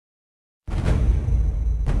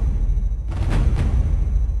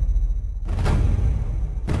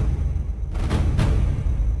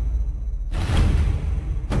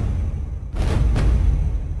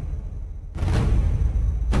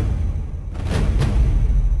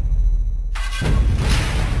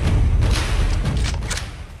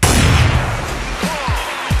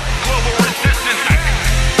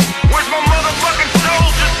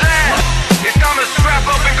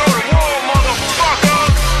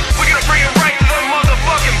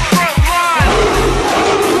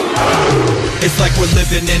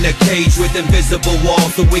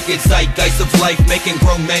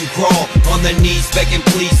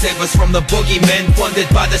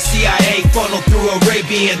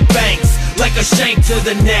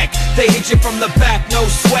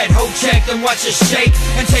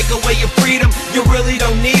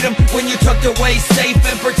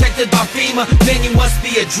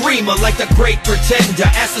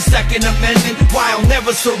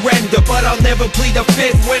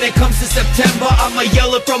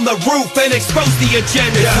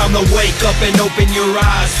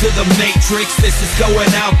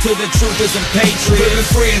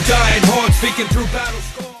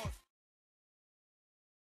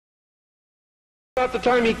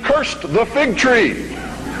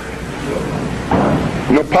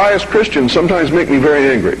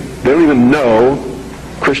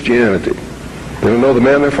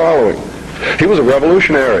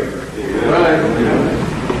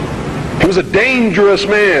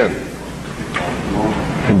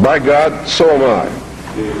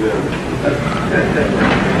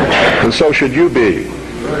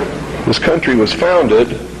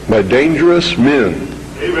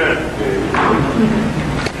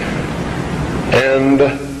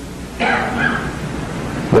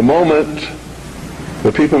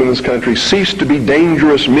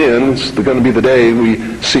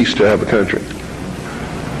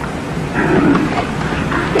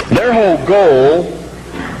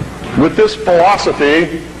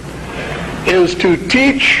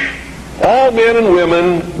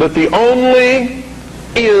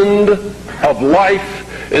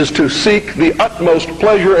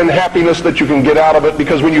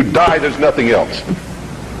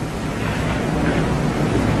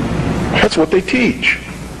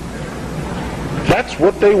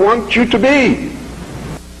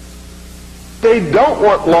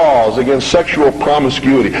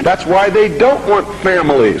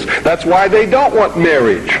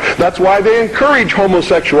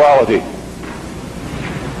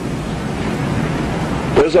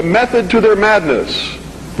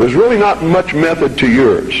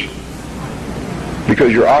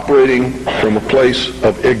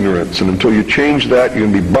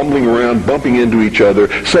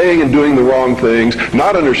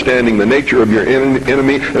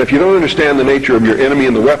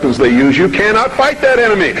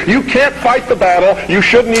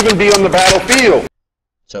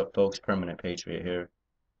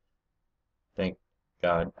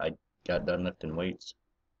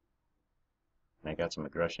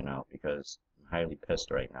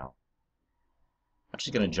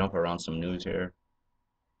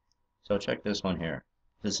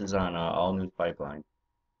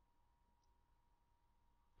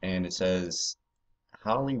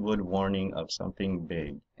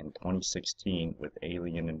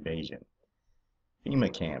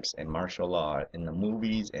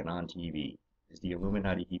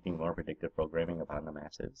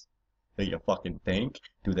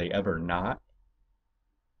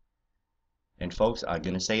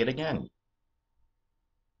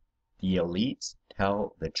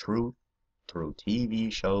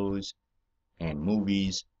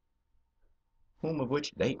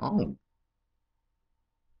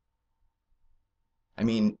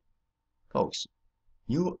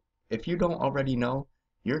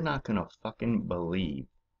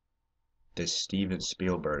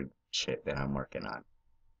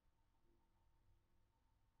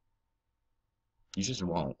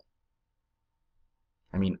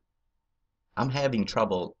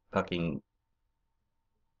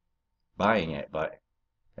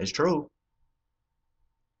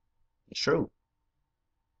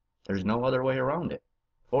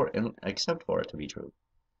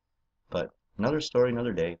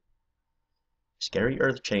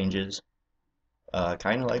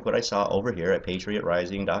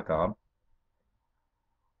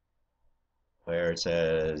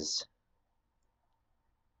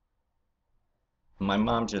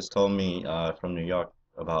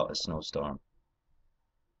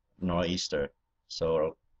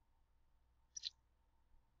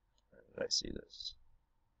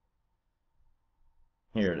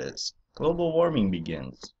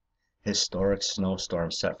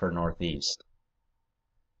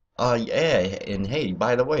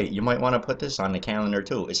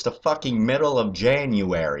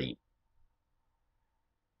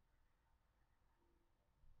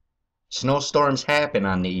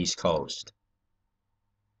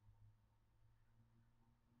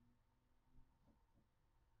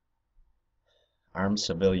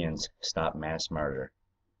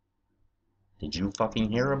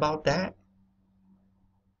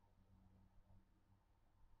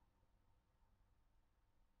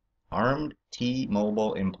Armed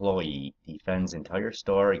T-Mobile employee defends entire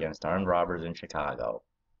store against armed robbers in Chicago.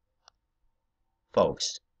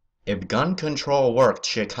 Folks, if gun control worked,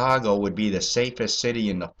 Chicago would be the safest city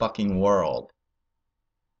in the fucking world.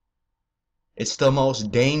 It's the most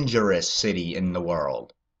dangerous city in the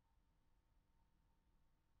world.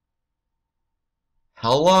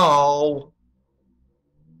 Hello?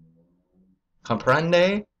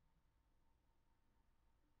 Comprende?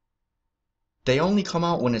 They only come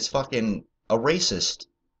out when it's fucking a racist.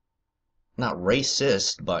 Not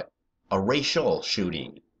racist, but a racial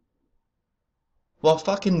shooting. Well,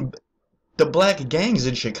 fucking the black gangs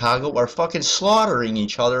in Chicago are fucking slaughtering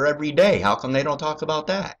each other every day. How come they don't talk about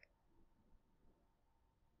that?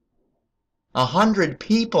 100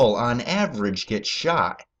 people on average get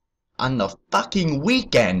shot on the fucking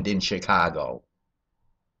weekend in Chicago.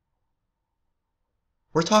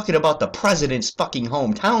 We're talking about the president's fucking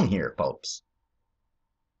hometown here, folks.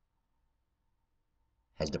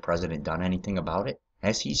 Has the president done anything about it?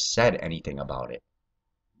 Has he said anything about it?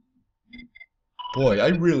 Boy,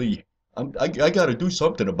 I gotta do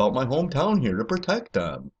something about my hometown here to protect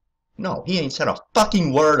them. No, he ain't said a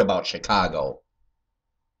fucking word about Chicago.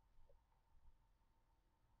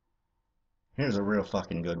 Here's a real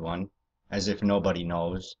fucking good one. As if nobody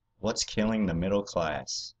knows. What's killing the middle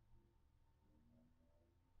class?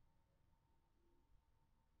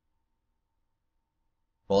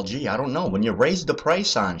 Well, gee, I don't know. When you raise the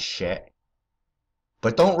price on shit,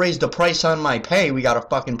 but don't raise the price on my pay, we got a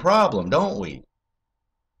fucking problem, don't we?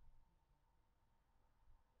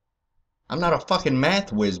 I'm not a fucking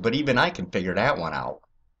math whiz, but even I can figure that one out.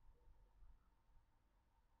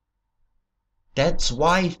 That's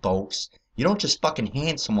why, folks, you don't just fucking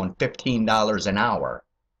hand someone $15 an hour.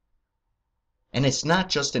 And it's not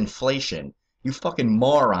just inflation. You fucking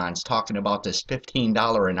morons talking about this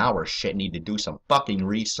 $15 an hour shit need to do some fucking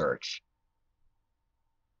research.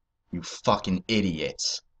 You fucking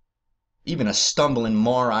idiots. Even a stumbling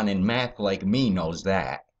moron in math like me knows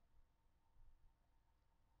that.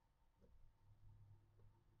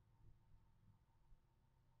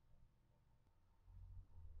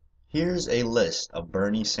 Here's a list of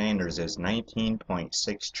Bernie Sanders'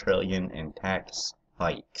 $19.6 trillion in tax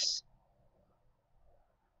hikes.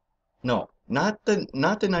 No, not the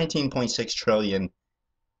 19.6 trillion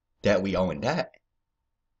that we owe in debt.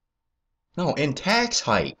 No, in tax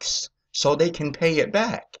hikes, so they can pay it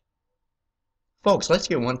back. Folks, let's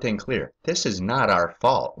get one thing clear. This is not our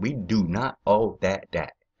fault. We do not owe that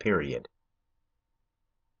debt, period.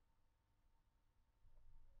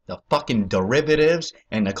 The fucking derivatives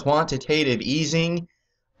and the quantitative easing,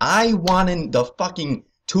 I want the fucking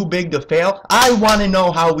too big to fail. I want to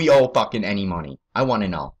know how we owe fucking any money. I want to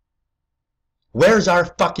know. Where's our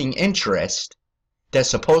fucking interest that's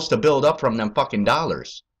supposed to build up from them fucking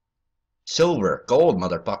dollars? Silver, gold,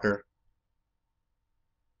 motherfucker.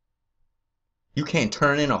 You can't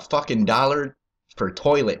turn in a fucking dollar for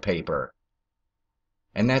toilet paper.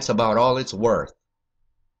 And that's about all it's worth.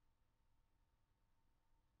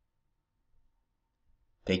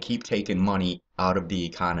 They keep taking money out of the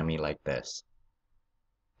economy like this.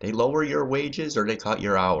 They lower your wages or they cut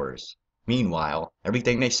your hours. Meanwhile,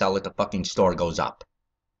 everything they sell at the fucking store goes up.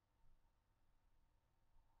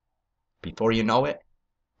 Before you know it,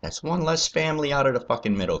 that's one less family out of the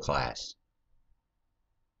fucking middle class.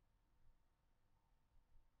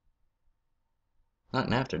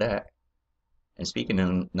 Nothing after that. And speaking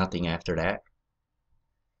of nothing after that,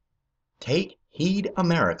 take heed,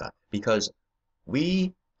 America, because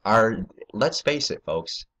we are, let's face it,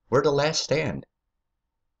 folks, we're the last stand.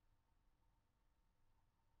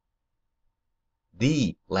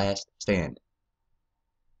 The last stand.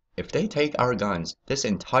 If they take our guns, this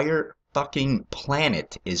entire fucking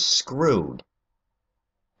planet is screwed.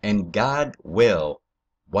 And God will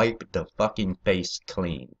wipe the fucking face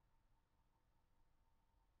clean.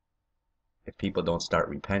 If people don't start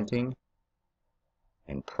repenting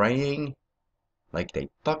and praying like they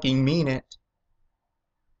fucking mean it,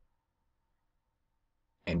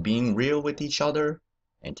 and being real with each other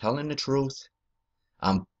and telling the truth.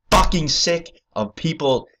 I'm fucking sick of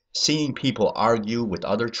people seeing people argue with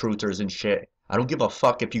other truthers and shit. I don't give a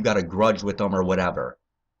fuck if you got a grudge with them or whatever.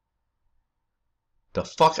 The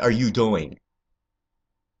fuck are you doing?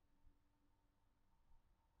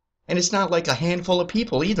 And it's not like a handful of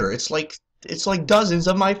people either. It's like dozens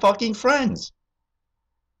of my fucking friends.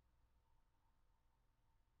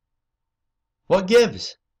 What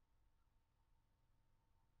gives?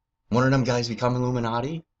 One of them guys become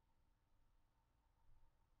Illuminati?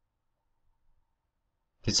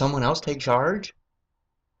 Did someone else take charge?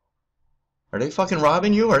 Are they fucking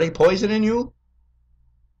robbing you? Are they poisoning you?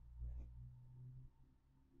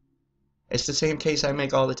 It's the same case I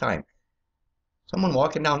make all the time. Someone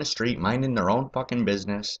walking down the street, minding their own fucking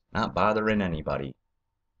business, not bothering anybody.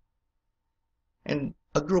 And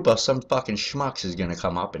a group of some fucking schmucks is gonna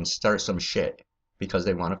come up and start some shit because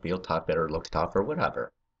they want to feel tough or look tough or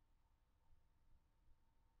whatever.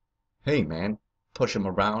 Hey man, push them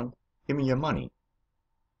around, give me your money.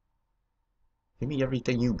 Give me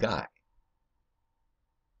everything you got.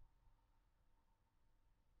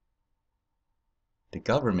 The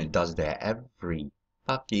government does that every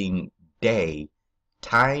fucking day,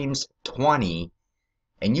 times 20,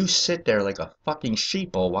 and you sit there like a fucking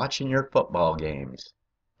sheeple watching your football games.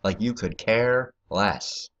 Like you could care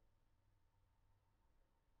less.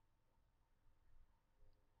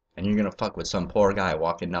 And you're gonna fuck with some poor guy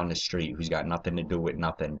walking down the street who's got nothing to do with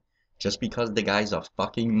nothing, just because the guy's a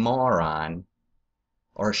fucking moron.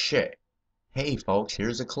 Or shit. Hey folks,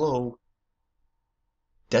 here's a clue.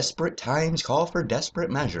 Desperate times call for desperate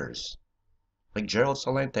measures. Like Gerald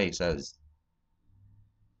Celente says.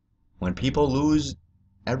 When people lose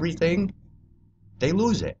everything, they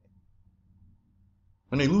lose it.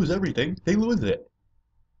 When they lose everything, they lose it.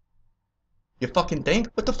 You fucking think?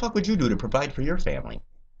 What the fuck would you do to provide for your family?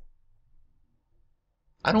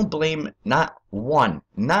 I don't blame not one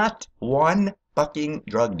fucking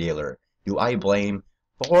drug dealer do I blame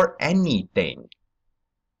for anything.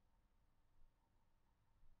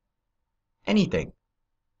 Anything.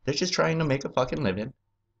 They're just trying to make a fucking living.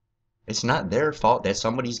 It's not their fault that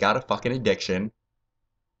somebody's got a fucking addiction.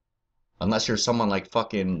 Unless you're someone like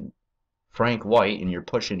fucking Frank White and you're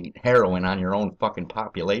pushing heroin on your own fucking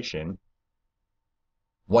population.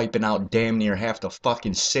 Wiping out damn near half the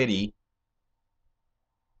fucking city.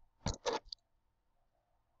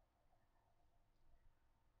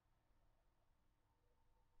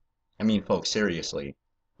 I mean, folks, seriously,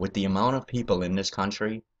 with the amount of people in this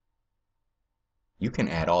country, you can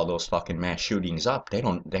add all those fucking mass shootings up. They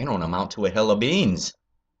don't amount to a hill of beans.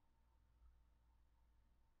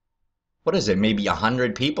 What is it, maybe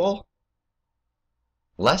 100 people?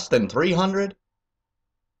 Less than 300?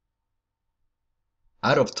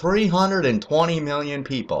 Out of 320 million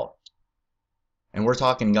people. And we're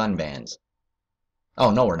talking gun bans.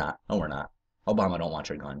 Oh, no, we're not. No, we're not. Obama don't want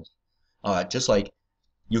your guns. Just like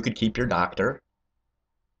you could keep your doctor,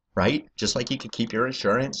 right? Just like you could keep your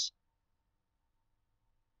insurance.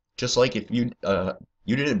 Just like if you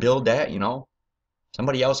didn't build that, you know,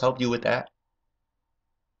 somebody else helped you with that.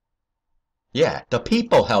 Yeah, the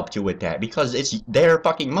people helped you with that because it's their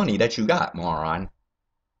fucking money that you got, moron.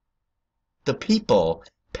 The people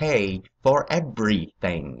pay for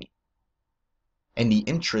everything. And the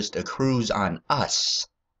interest accrues on us.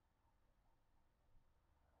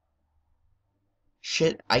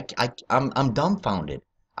 Shit, I'm dumbfounded.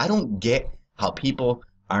 I don't get how people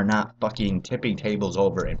are not fucking tipping tables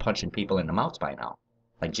over and punching people in the mouth by now,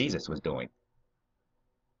 like Jesus was doing.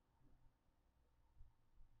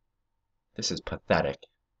 This is pathetic.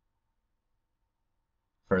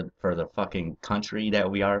 For the fucking country that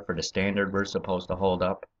we are, for the standard we're supposed to hold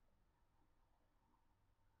up.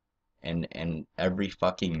 And every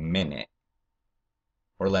fucking minute,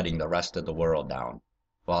 we're letting the rest of the world down.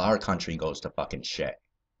 While our country goes to fucking shit.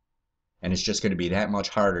 And it's just going to be that much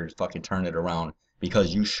harder to fucking turn it around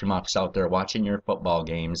because you schmucks out there watching your football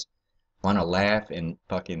games want to laugh and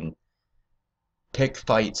fucking pick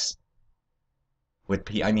fights with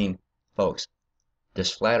people. I mean, folks,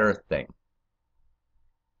 this flat earth thing,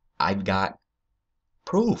 I've got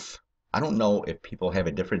proof. I don't know if people have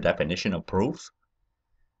a different definition of proof,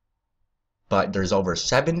 but there's over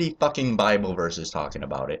 70 fucking Bible verses talking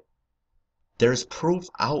about it. There's proof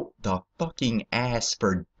out the fucking ass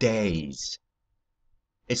for days.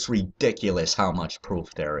 It's ridiculous how much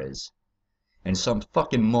proof there is. And some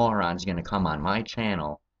fucking moron's gonna come on my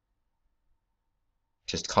channel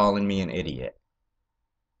just calling me an idiot.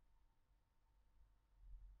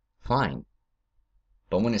 Fine.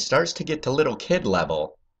 But when it starts to get to little kid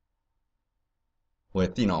level,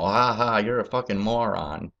 with, you know, haha, you're a fucking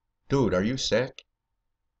moron. Dude, are you sick?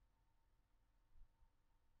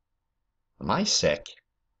 Am I sick?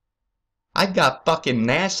 I've got fucking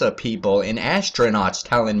NASA people and astronauts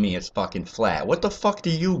telling me it's fucking flat. What the fuck do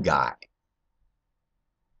you got?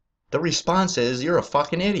 The response is, you're a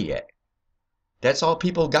fucking idiot. That's all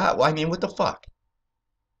people got. I mean, what the fuck?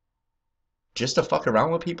 Just to fuck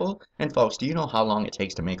around with people? And folks, do you know how long it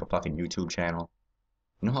takes to make a fucking YouTube channel?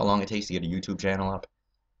 You know how long it takes to get a YouTube channel up?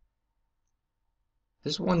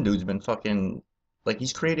 This one dude's been fucking, like,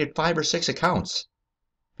 he's created 5 or 6 accounts.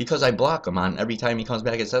 Because I block him on every time he comes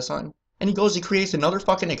back and says something. And he goes, he creates another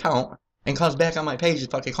fucking account and comes back on my page and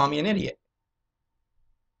fucking call me an idiot.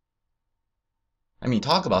 I mean,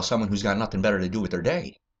 talk about someone who's got nothing better to do with their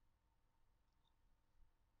day.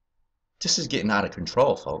 This is getting out of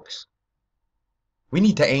control, folks. We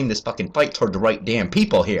need to aim this fucking fight toward the right damn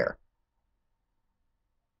people here.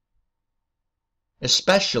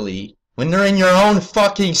 Especially when they're in your own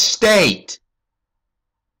fucking state.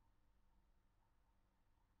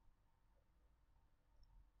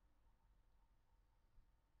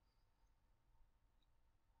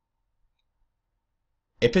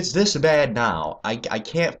 If it's this bad now, I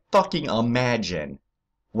can't fucking imagine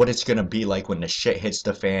what it's gonna be like when the shit hits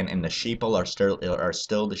the fan and the sheeple are still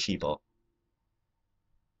the sheeple.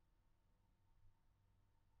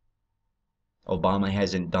 Obama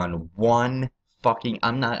hasn't done one fucking,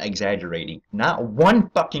 I'm not exaggerating, not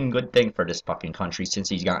one fucking good thing for this fucking country since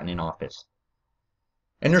he's gotten in office.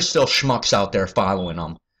 And there's still schmucks out there following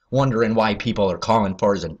him, wondering why people are calling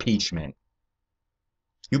for his impeachment.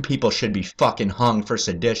 You people should be fucking hung for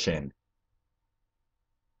sedition.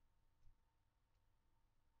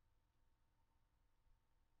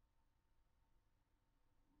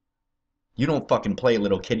 You don't fucking play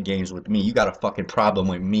little kid games with me. You got a fucking problem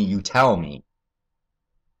with me, you tell me.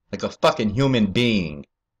 Like a fucking human being.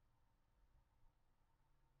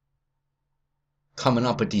 Coming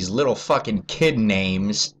up with these little fucking kid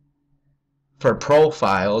names for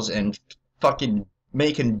profiles and fucking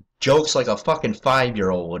making jokes like a fucking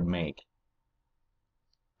 5-year-old would make.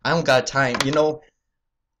 I don't got time, you know,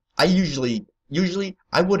 I usually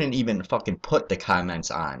I wouldn't even fucking put the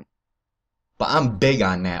comments on. But I'm big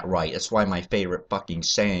on that right. That's why my favorite fucking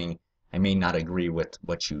saying, I may not agree with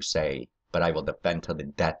what you say, but I will defend to the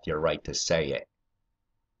death your right to say it.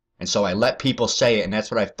 And so I let people say it, and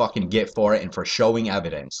that's what I fucking get for it and for showing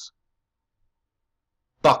evidence.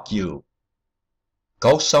 Fuck you.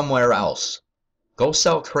 Go somewhere else. Go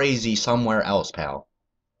sell crazy somewhere else, pal.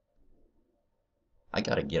 I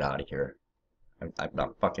gotta get out of here.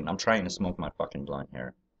 I'm trying to smoke my fucking blunt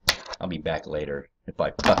here. I'll be back later if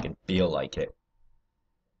I fucking feel like it.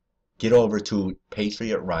 Get over to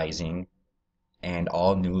Patriot Rising and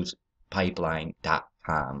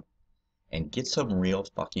allnewspipeline.com and get some real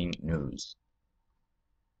fucking news.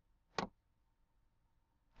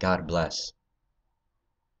 God bless.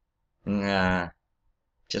 Nah,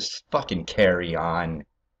 just fucking carry on.